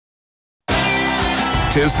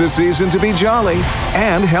'Tis the season to be jolly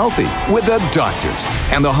and healthy with the doctors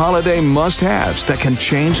and the holiday must-haves that can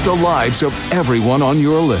change the lives of everyone on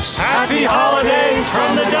your list. Happy holidays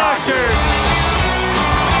from the doctors!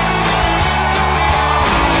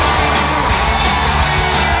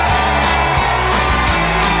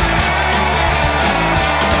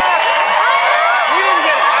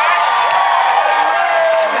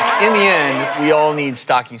 In the end, we all need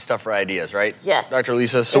stocking stuffer ideas, right? Yes. Dr.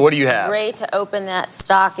 Lisa, so what do you have? It's great to open that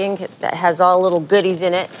stocking because that has all little goodies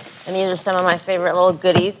in it. And these are some of my favorite little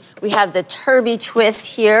goodies. We have the Turby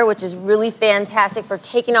Twist here, which is really fantastic for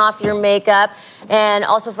taking off your makeup and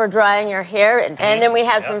also for drying your hair. And then we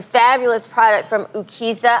have some fabulous products from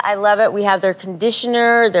OOKISA. I love it. We have their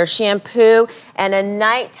conditioner, their shampoo, and a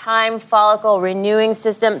nighttime follicle renewing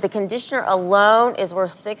system. The conditioner alone is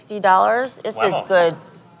worth $60. This is good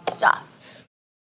stuff.